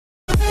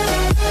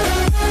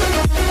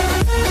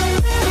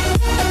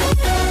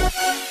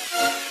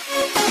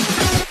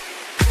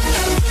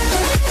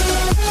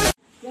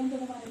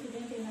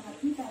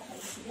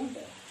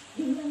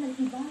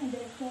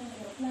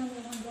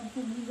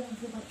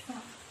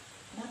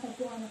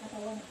Ito ang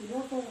nakatawan ng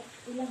piloto,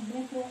 ilang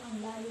metro ang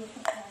layo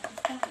sa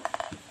Pakistan.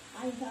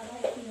 Ayon sa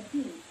Arrive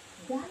PNP,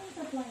 galing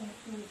sa flying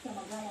school sa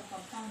Magayang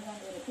Pampanga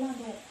ng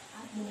aeroplano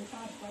at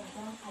lumipad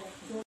bandang alas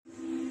 2.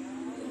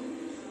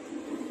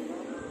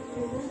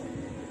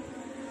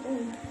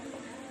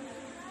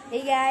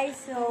 Hey guys,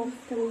 so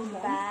welcome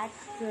back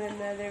to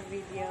another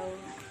video.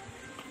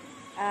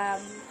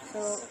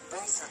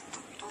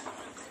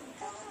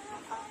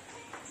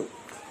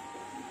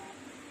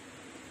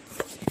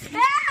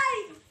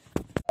 Hey!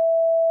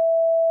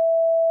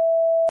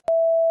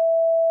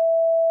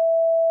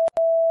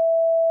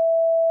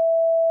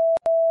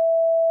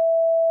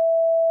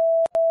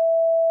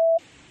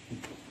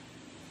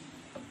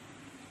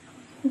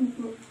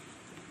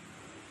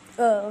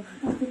 Oh.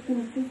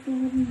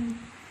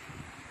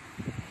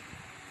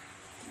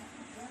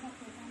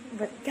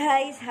 But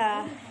guys,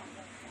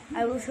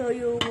 I will show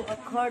you a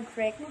card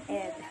trick,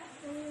 and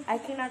I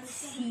cannot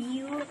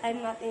see you.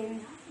 I'm not in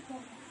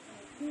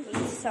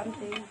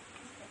something.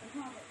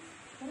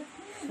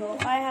 So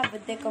I have a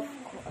deck of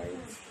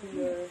cards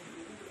here.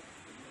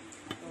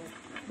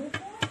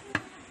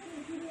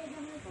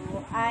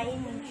 So I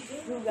need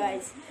you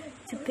guys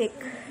to pick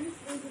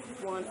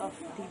one of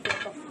the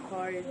deck of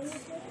cards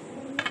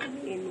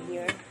in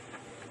here.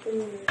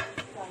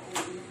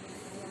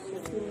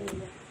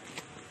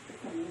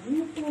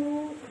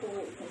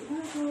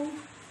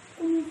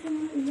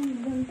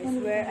 I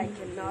swear I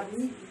cannot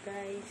see you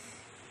guys.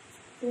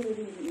 So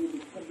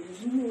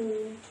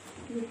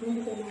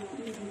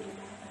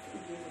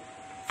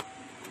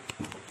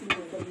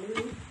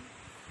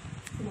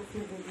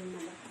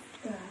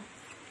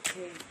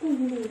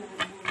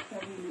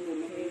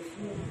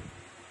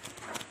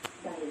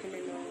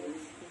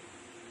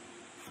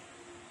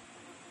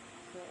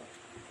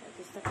that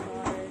is the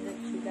card that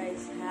you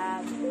guys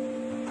have.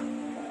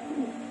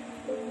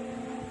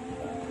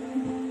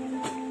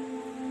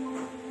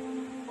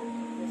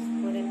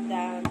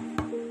 Down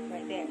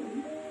right there.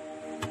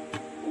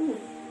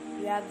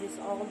 You have this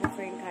all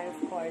different kind of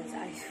cards.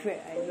 I swear,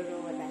 I don't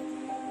know what that is.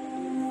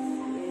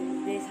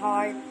 This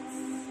hearts,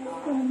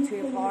 3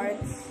 of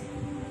hearts.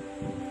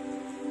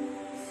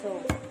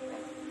 So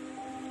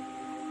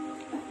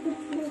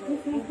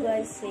you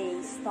guys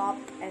say stop,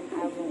 and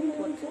I will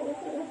put.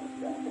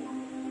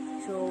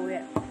 So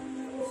yeah.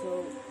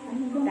 So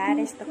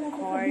that is the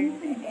card,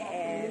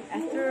 and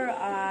after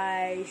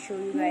I show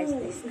you guys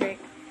this trick,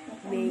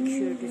 make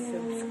sure to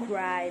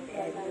subscribe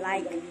and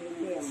like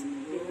this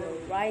video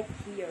right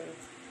here.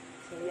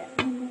 So yeah.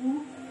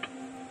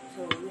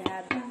 So we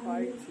have the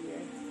cards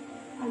here.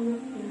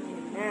 And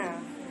now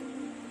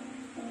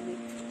we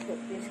put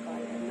this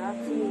card. I'm not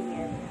seeing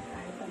it.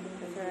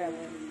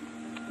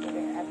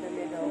 Okay, at the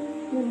middle.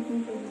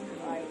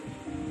 Right.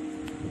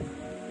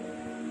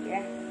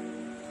 Yeah.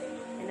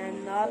 And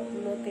I'm not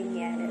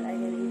looking at it. I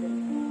don't even.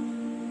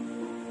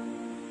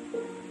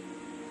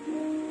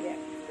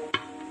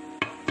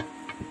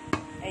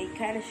 I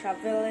kind of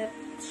shuffle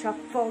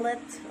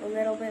it a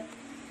little bit.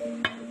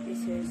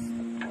 This is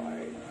the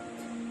card.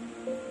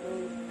 No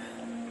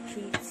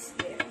cheats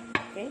there.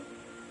 Okay.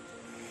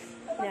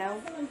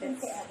 Now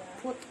let's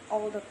put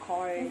all the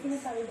cards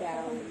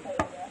down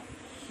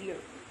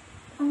here.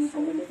 So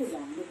let's put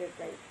it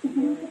right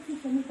here.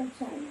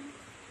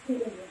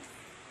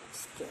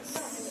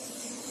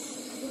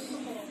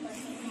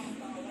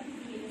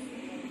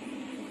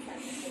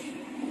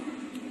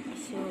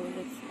 So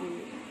let's do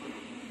it.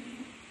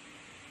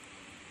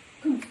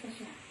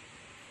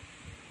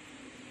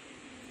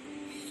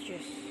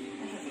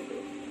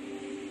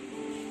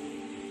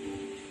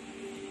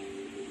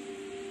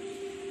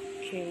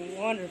 Okay,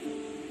 wonderful.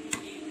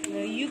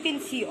 Now you can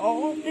see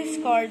all of these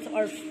cards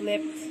are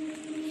flipped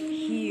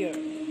here.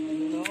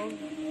 You know,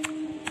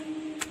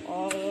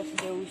 all of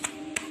those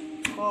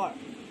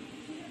cards,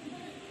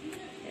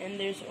 and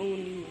there's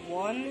only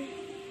one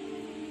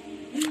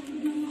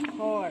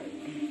card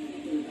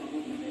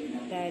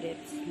that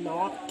it's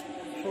not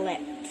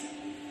flipped.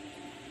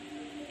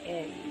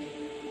 And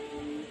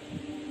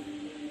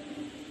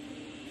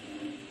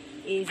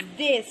is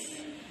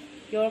this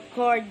your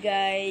card,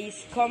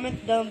 guys?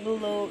 Comment down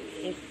below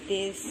if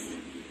this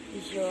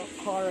is your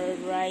card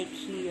right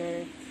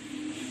here.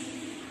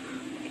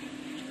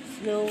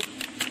 It's no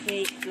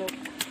fake look.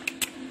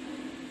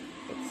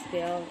 It's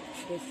still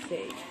the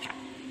same.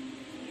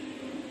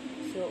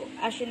 So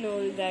as you know,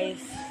 you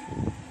guys,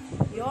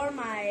 you're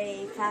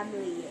my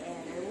family,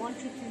 and I want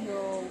you to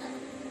know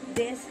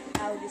this,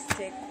 how this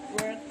trick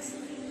works.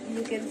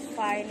 You can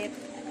find it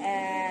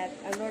at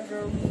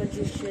another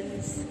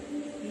magician's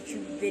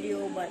YouTube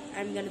video, but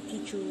I'm gonna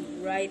teach you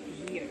right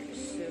here.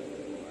 So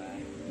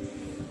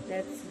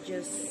that's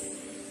just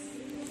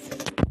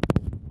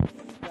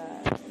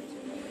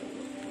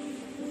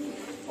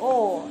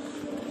oh,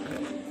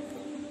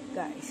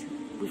 guys,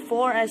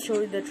 before I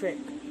show you the trick,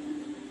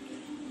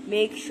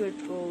 make sure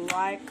to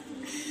like,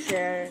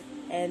 share,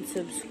 and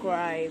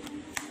subscribe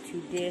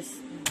to this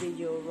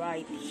video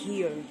right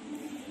here,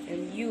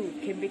 and you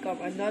can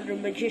become another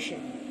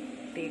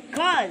magician,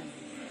 because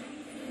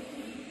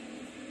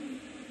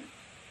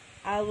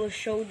I will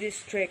show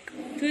this trick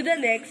to the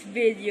next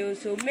video.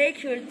 So make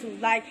sure to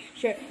like,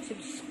 share,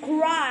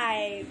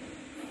 subscribe,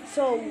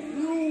 so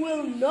you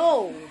will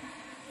know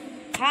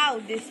how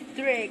this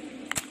trick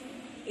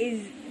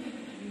is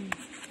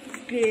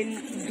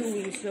been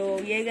doing. So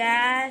yeah,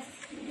 guys.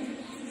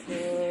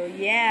 So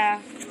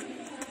yeah,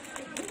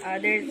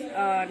 there's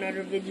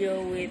another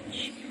video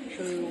which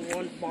show you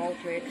one ball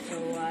trick. So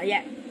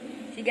yeah,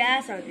 see you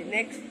guys on the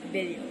next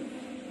video.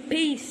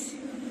 Peace.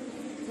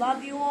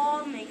 Love you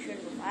all. Make sure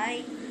to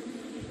like,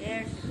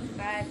 share,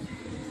 subscribe,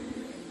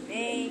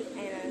 and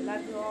I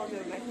love you all.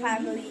 You're my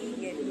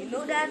family, and you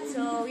know that.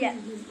 So yeah,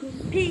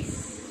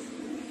 peace.